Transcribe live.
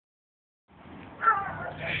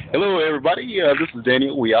Hello, everybody. This is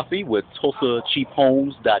Daniel Wiafi with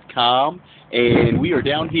TulsaCheapHomes.com, and we are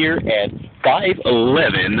down here at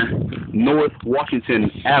 511 North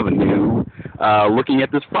Washington Avenue looking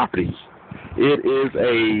at this property. It is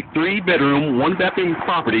a three-bedroom, one-bathroom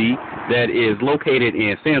property that is located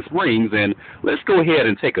in Sand Springs, and let's go ahead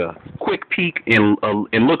and take a quick peek and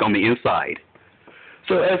look on the inside.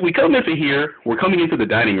 So as we come into here, we're coming into the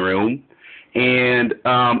dining room. And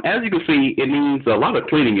as you can see, it needs a lot of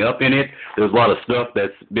cleaning up in it. There's a lot of stuff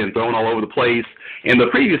that's been thrown all over the place. And the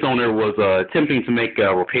previous owner was attempting to make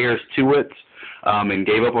repairs to it and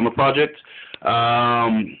gave up on the project.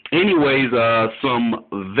 Anyways, some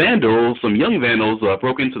vandals, some young vandals,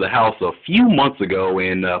 broke into the house a few months ago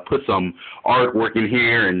and put some artwork in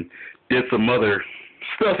here and did some other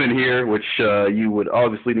stuff in here, which you would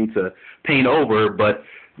obviously need to paint over. But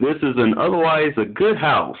this is otherwise a good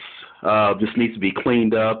house. Just needs to be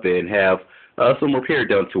cleaned up and have some repair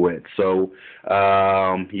done to it. So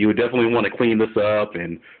you would definitely want to clean this up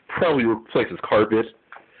and probably replace this carpet.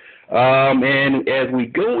 And as we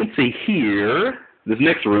go into here, this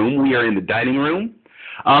next room, we are in the dining room.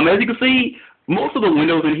 As you can see, most of the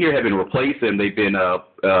windows in here have been replaced, and they've been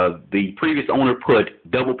the previous owner put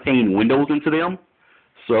double pane windows into them.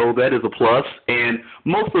 So that is a plus. And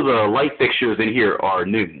most of the light fixtures in here are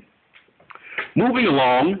new. Moving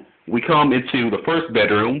along, we come into the first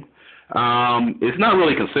bedroom. It's not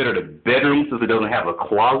really considered a bedroom since it doesn't have a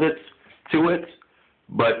closet to it,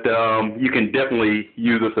 but you can definitely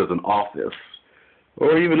use this as an office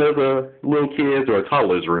or even as a little kid's or a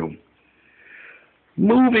toddler's room.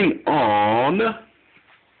 Moving on,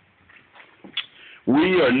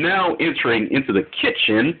 we are now entering into the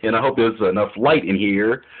kitchen, and I hope there's enough light in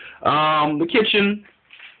here. The kitchen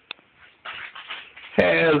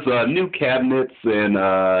has new cabinets and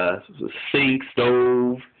sink,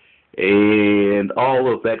 stove, and all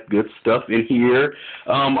of that good stuff in here.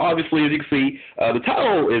 Obviously, as you can see, the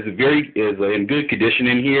tile is in good condition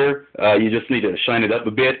in here. You just need to shine it up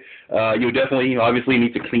a bit. You definitely, obviously,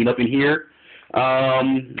 need to clean up in here.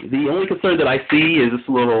 The only concern that I see is this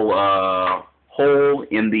little hole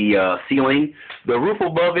in the ceiling. The roof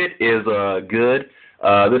above it is good.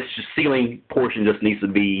 This ceiling portion just needs to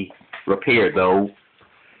be repaired, though.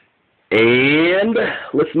 And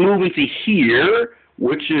let's move into here,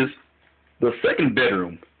 which is the second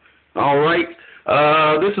bedroom. All right,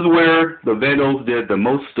 this is where the vandals did the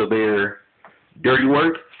most of their dirty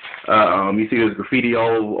work. You see there's graffiti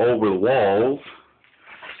all over the walls.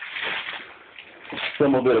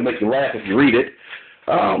 Some of it will make you laugh if you read it.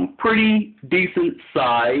 Pretty decent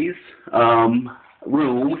size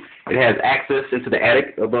room. It has access into the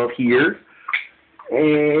attic above here.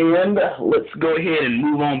 And let's go ahead and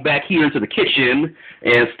move on back here into the kitchen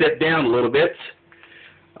and step down a little bit.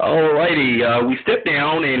 Alrighty, we step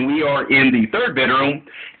down and we are in the third bedroom,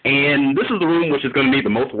 and this is the room which is going to need the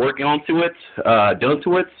most work done to it.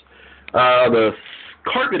 The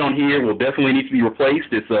carpet on here will definitely need to be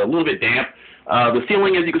replaced. It's a little bit damp. The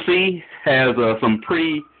ceiling, as you can see, has some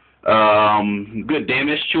pretty good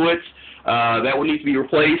damage to it. That will need to be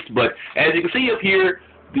replaced, but as you can see up here,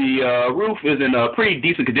 the roof is in pretty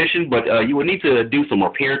decent condition, but you would need to do some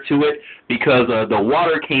repair to it because the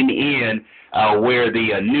water came in where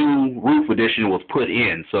the new roof addition was put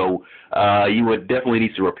in. So you would definitely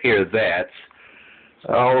need to repair that.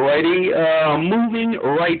 Alrighty, moving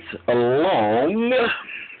right along,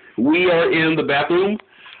 we are in the bathroom.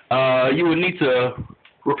 You would need to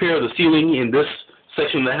repair the ceiling in this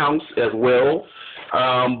section of the house as well,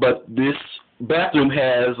 but this bathroom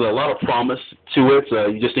has a lot of promise to it.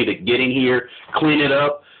 You just need to get in here, clean it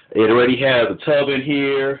up. It already has a tub in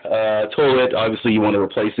here, toilet. Obviously, you want to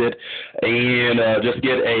replace it, and just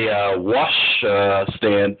get a wash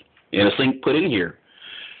stand and a sink put in here.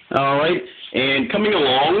 All right, and coming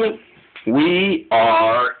along, we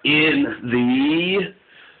are in the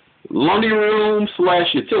laundry room /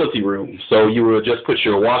 utility room. So you will just put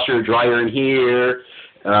your washer, dryer in here.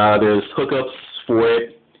 There's hookups for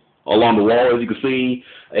it along the wall, as you can see,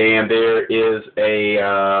 and there is a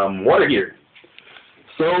water heater.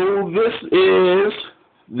 So this is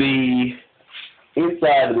the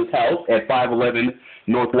inside of this house at 511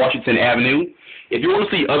 North Washington Avenue. If you want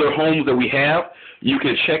to see other homes that we have, you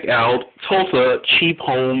can check out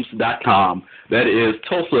TulsaCheapHomes.com. That is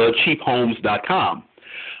TulsaCheapHomes.com.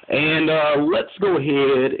 And let's go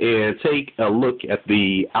ahead and take a look at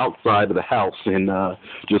the outside of the house and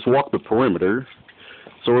just walk the perimeter.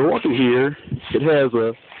 So we're walking here. It has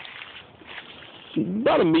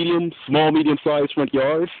about a medium-sized front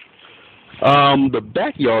yard. The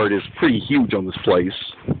backyard is pretty huge on this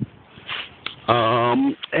place.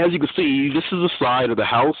 As you can see, this is the side of the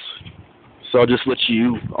house. So I'll just let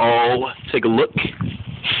you all take a look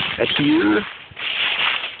at here.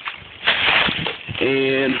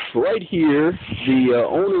 And right here, the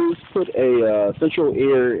owners put a central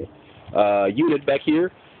air unit back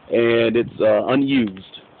here, and it's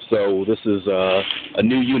unused. So this is a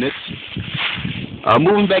new unit.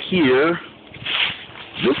 Moving back here,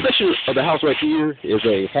 this section of the house right here is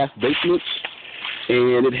a half basement,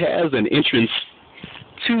 and it has an entrance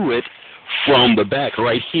to it from the back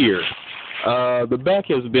right here. The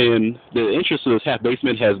entrance to this half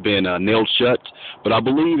basement has been nailed shut, but I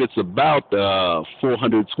believe it's about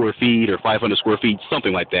 400 square feet or 500 square feet,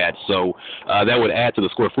 something like that. So that would add to the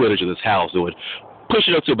square footage of this house. It would push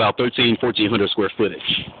it up to about 1,400 square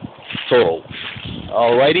footage total.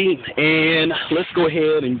 Alrighty, and let's go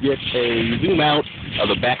ahead and get a zoom out of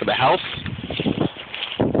the back of the house.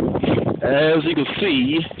 As you can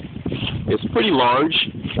see, it's pretty large,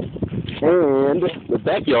 and the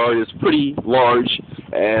backyard is pretty large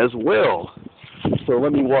as well. So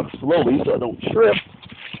let me walk slowly so I don't trip.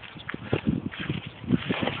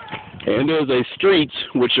 And there's a street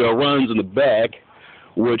which runs in the back,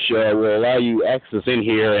 which will allow you access in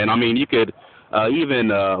here. And I mean, you could even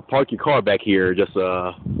park your car back here. Just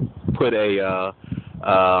put a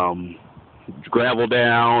gravel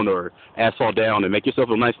down or asphalt down and make yourself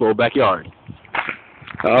a nice little backyard.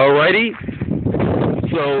 Alrighty.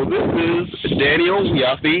 So this is Daniel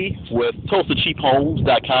Yaffe with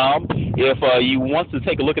TulsaCheapHomes.com. If you want to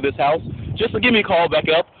take a look at this house, just give me a call back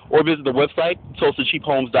up or visit the website,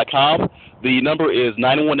 TulsaCheapHomes.com. The number is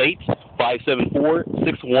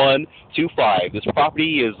 918-574-6125. This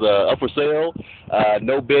property is up for sale,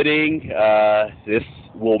 no bidding. This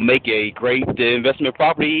will make a great investment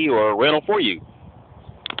property or rental for you.